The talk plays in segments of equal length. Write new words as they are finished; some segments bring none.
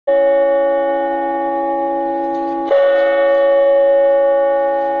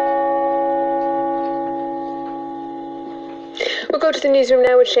We'll go to the newsroom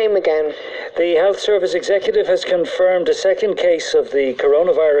now with Shane McGowan. The Health Service Executive has confirmed a second case of the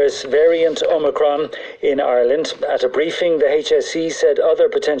coronavirus variant Omicron in Ireland. At a briefing, the HSE said other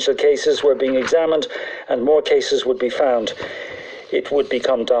potential cases were being examined and more cases would be found. It would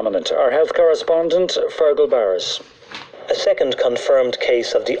become dominant. Our health correspondent, Fergal Bowers. A second confirmed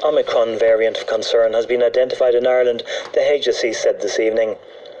case of the Omicron variant of concern has been identified in Ireland, the HSE said this evening.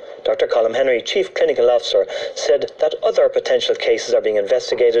 Dr. Colm Henry, Chief Clinical Officer, said that other potential cases are being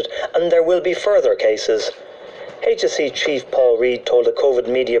investigated and there will be further cases. HSE Chief Paul Reid told a COVID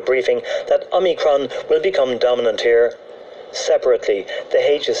media briefing that Omicron will become dominant here. Separately, the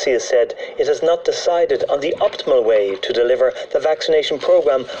HSE has said it has not decided on the optimal way to deliver the vaccination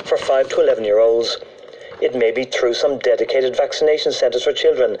programme for 5 to 11-year-olds. It may be through some dedicated vaccination centres for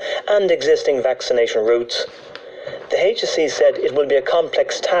children and existing vaccination routes. The HSE said it will be a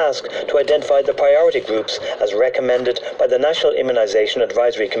complex task to identify the priority groups as recommended by the National Immunisation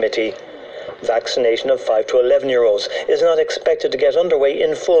Advisory Committee. Vaccination of 5 to 11-year-olds is not expected to get underway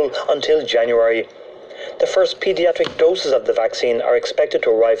in full until January. The first paediatric doses of the vaccine are expected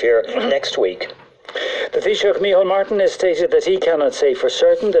to arrive here next week. The Taoiseach Micheál Martin has stated that he cannot say for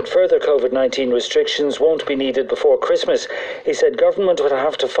certain that further COVID-19 restrictions won't be needed before Christmas. He said government would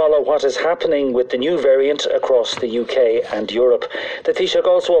have to follow what is happening with the new variant across the UK and Europe. The Taoiseach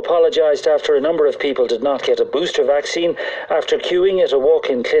also apologised after a number of people did not get a booster vaccine after queuing at a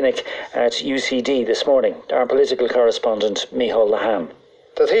walk-in clinic at UCD this morning. Our political correspondent, Micheál Laham.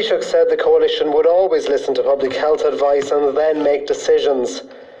 The Taoiseach said the coalition would always listen to public health advice and then make decisions.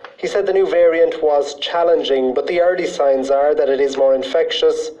 He said the new variant was challenging, but the early signs are that it is more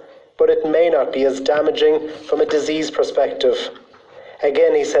infectious, but it may not be as damaging from a disease perspective.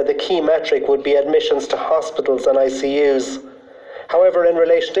 Again, he said the key metric would be admissions to hospitals and ICUs. However, in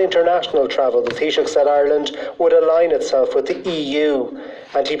relation to international travel, the Taoiseach said Ireland would align itself with the EU,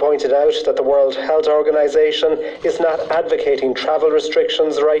 and he pointed out that the World Health Organization is not advocating travel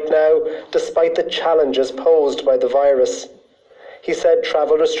restrictions right now, despite the challenges posed by the virus. He said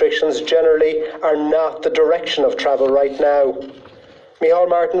travel restrictions generally are not the direction of travel right now. Micheál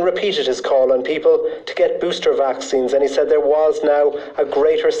Martin repeated his call on people to get booster vaccines, and he said there was now a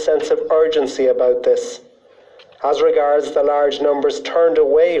greater sense of urgency about this. As regards the large numbers turned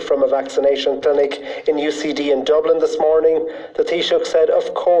away from a vaccination clinic in UCD in Dublin this morning, the Taoiseach said,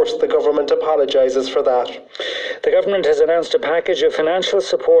 of course, the government apologises for that. The government has announced a package of financial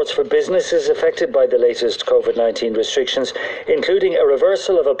supports for businesses affected by the latest COVID-19 restrictions, including a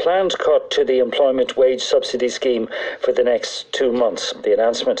reversal of a planned cut to the employment wage subsidy scheme for the next 2 months. The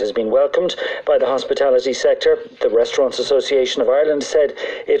announcement has been welcomed by the hospitality sector. The Restaurants Association of Ireland said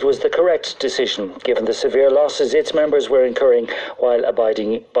it was the correct decision, given the severe losses its members were incurring while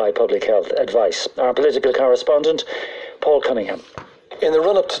abiding by public health advice. Our political correspondent, Paul Cunningham. In the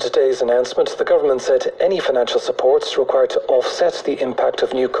run-up to today's announcement, the government said any financial supports required to offset the impact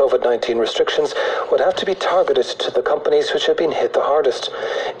of new COVID-19 restrictions would have to be targeted to the companies which have been hit the hardest.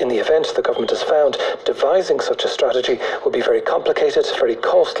 In the event, the government has found devising such a strategy would be very complicated, very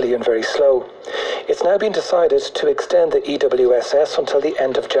costly and very slow. It's now been decided to extend the EWSS until the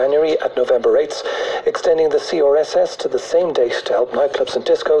end of January at November rates, extending the CRSS to the same date to help nightclubs and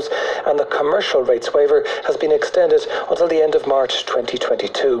discos, and the commercial rates waiver has been extended until the end of March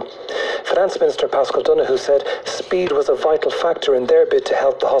 2022. Finance Minister Paschal Donohoe said speed was a vital factor in their bid to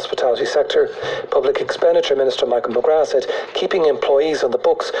help the hospitality sector. Public Expenditure Minister Michael McGrath said keeping employees on the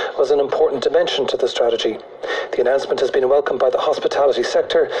books was an important dimension to the strategy. The announcement has been welcomed by the hospitality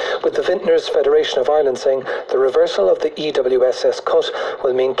sector, with the Vintners Federation of Ireland saying the reversal of the EWSS cut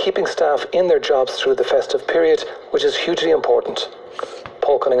will mean keeping staff in their jobs through the festive period, which is hugely important.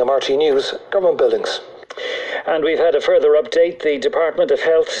 Paul Cunningham, RT News, Government Buildings. And we've had a further update. The Department of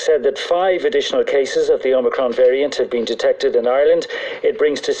Health said that 5 additional cases of the Omicron variant have been detected in Ireland. It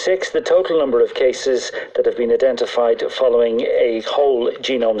brings to 6 the total number of cases that have been identified following a whole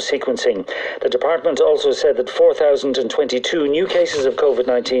genome sequencing. The department also said that 4,022 new cases of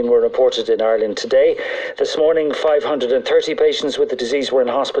COVID-19 were reported in Ireland today. This morning, 530 patients with the disease were in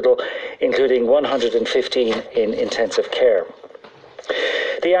hospital, including 115 in intensive care.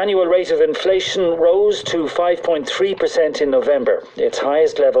 The annual rate of inflation rose to 5.3% in November, its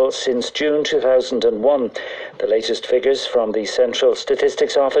highest level since June 2001. The latest figures from the Central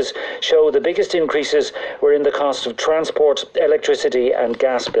Statistics Office show the biggest increases were in the cost of transport, electricity and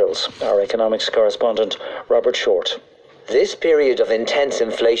gas bills. Our economics correspondent, Robert Short. This period of intense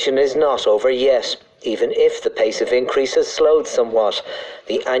inflation is not over yet. even if the pace of increase has slowed somewhat.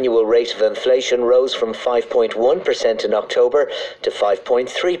 The annual rate of inflation rose from 5.1% in October to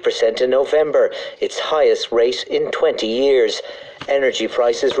 5.3% in November, its highest rate in 20 years. Energy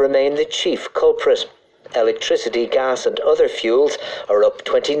prices remain the chief culprit. Electricity, gas and other fuels are up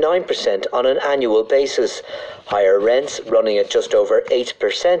 29% on an annual basis. Higher rents, running at just over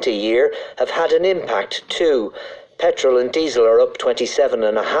 8% a year, have had an impact too. Petrol and diesel are up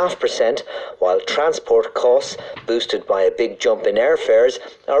 27.5%, while transport costs, boosted by a big jump in airfares,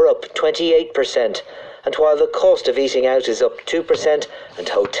 are up 28%. And while the cost of eating out is up 2% and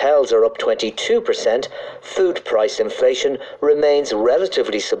hotels are up 22%, food price inflation remains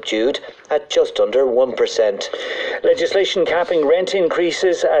relatively subdued at just under 1%. Legislation capping rent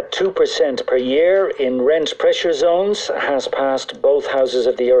increases at 2% per year in rent pressure zones has passed both houses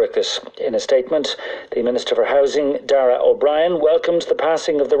of the Oireachtas. In a statement, the Minister for Housing, Dara O'Brien, welcomed the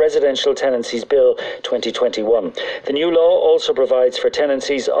passing of the Residential Tenancies Bill 2021. The new law also provides for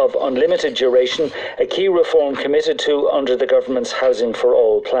tenancies of unlimited duration, a key reform committed to under the government's Housing for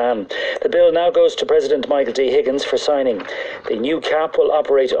All plan. The bill now goes to President Michael D. Higgins for signing. The new cap will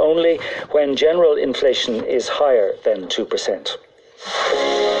operate only when general inflation is higher than 2%.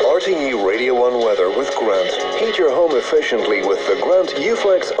 RTE Radio 1 weather with Grant. Heat your home efficiently with the Grant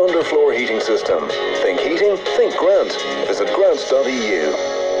UFlex underfloor heating system. Think heating? Think Grant. Visit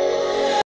grant.eu.